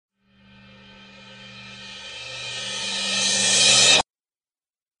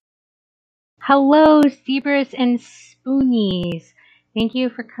Hello, zebras and spoonies. Thank you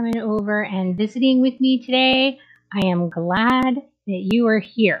for coming over and visiting with me today. I am glad that you are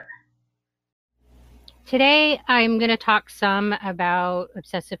here. Today, I'm going to talk some about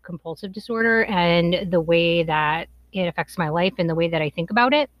obsessive compulsive disorder and the way that it affects my life and the way that I think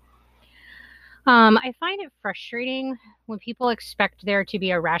about it. I find it frustrating when people expect there to be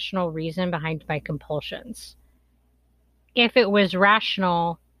a rational reason behind my compulsions. If it was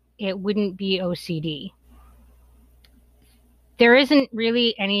rational, it wouldn't be OCD. There isn't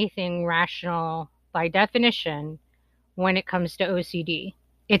really anything rational by definition when it comes to OCD.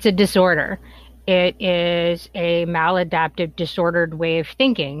 It's a disorder. It is a maladaptive, disordered way of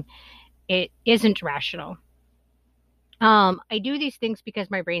thinking. It isn't rational. I do these things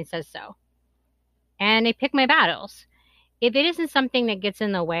because my brain says so. And I pick my battles. If it isn't something that gets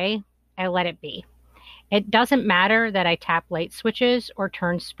in the way, I let it be. It doesn't matter that I tap light switches or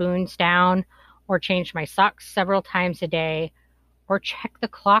turn spoons down or change my socks several times a day or check the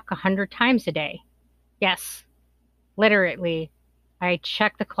clock 100 times a day. Yes, literally, I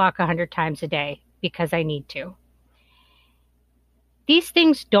check the clock 100 times a day because I need to. These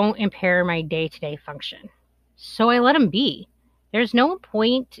things don't impair my day-to-day function, so I let them be. There's no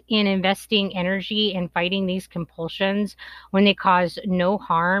point in investing energy in fighting these compulsions when they cause no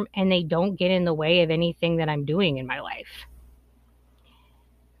harm and they don't get in the way of anything that I'm doing in my life.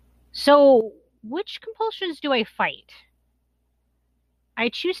 So, which compulsions do I fight? I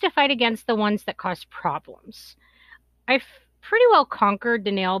choose to fight against the ones that cause problems. I've pretty well conquered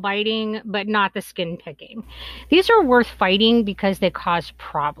the nail biting, but not the skin picking. These are worth fighting because they cause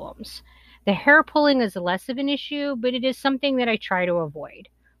problems. The hair pulling is less of an issue, but it is something that I try to avoid.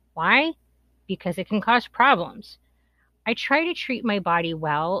 Why? Because it can cause problems. I try to treat my body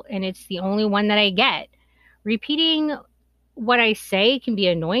well, and it's the only one that I get. Repeating what I say can be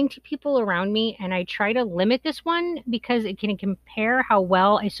annoying to people around me, and I try to limit this one because it can compare how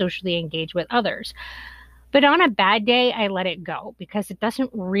well I socially engage with others. But on a bad day, I let it go because it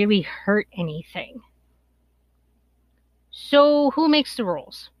doesn't really hurt anything. So, who makes the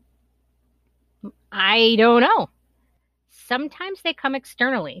rules? I don't know. Sometimes they come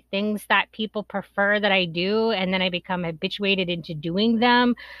externally, things that people prefer that I do, and then I become habituated into doing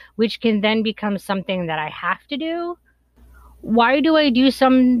them, which can then become something that I have to do. Why do I do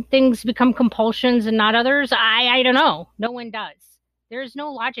some things become compulsions and not others? I don't know. No one does. There's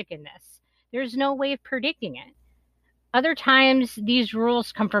no logic in this. There's no way of predicting it. Other times, these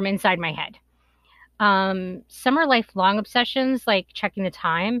rules come from inside my head. Some are lifelong obsessions, like checking the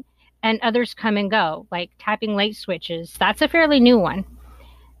time, and others come and go, like tapping light switches. That's a fairly new one.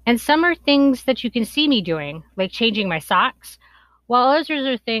 And some are things that you can see me doing, like changing my socks, while others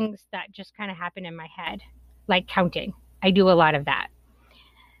are things that just kind of happen in my head, like counting. I do a lot of that.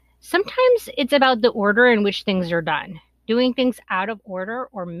 Sometimes it's about the order in which things are done. Doing things out of order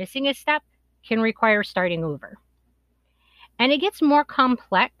or missing a step can require starting over. And it gets more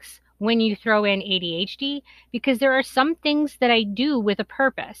complex when you throw in ADHD because there are some things that I do with a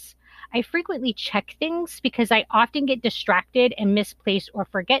purpose. I frequently check things because I often get distracted and misplace or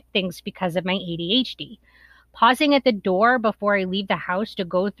forget things because of my ADHD. Pausing at the door before I leave the house to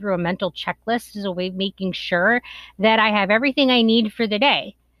go through a mental checklist is a way of making sure that I have everything I need for the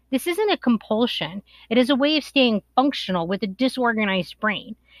day. This isn't a compulsion. It is a way of staying functional with a disorganized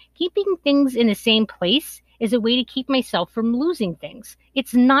brain. Keeping things in the same place is a way to keep myself from losing things.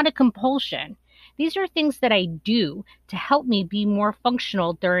 It's not a compulsion. These are things that I do to help me be more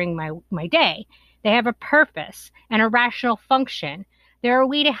functional during my day. They have a purpose and a rational function. They're a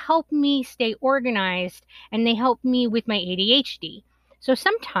way to help me stay organized, and they help me with my ADHD. So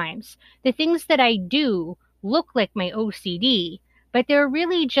sometimes the things that I do look like my OCD, but they're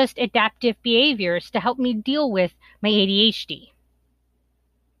really just adaptive behaviors to help me deal with my ADHD.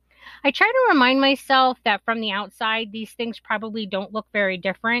 I try to remind myself that from the outside, these things probably don't look very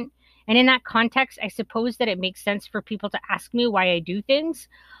different. And in that context, I suppose that it makes sense for people to ask me why I do things.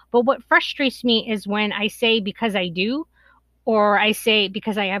 But what frustrates me is when I say because I do, or I say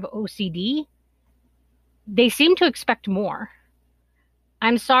because I have OCD, they seem to expect more.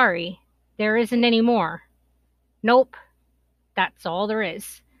 I'm sorry, there isn't any more. Nope, that's all there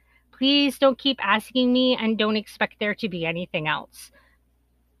is. Please don't keep asking me and don't expect there to be anything else.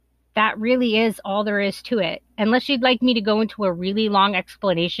 That really is all there is to it. Unless you'd like me to go into a really long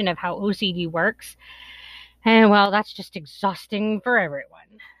explanation of how OCD works. And well, that's just exhausting for everyone.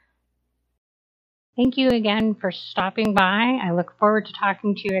 Thank you again for stopping by. I look forward to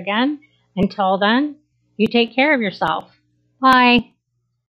talking to you again. Until then, you take care of yourself. Bye.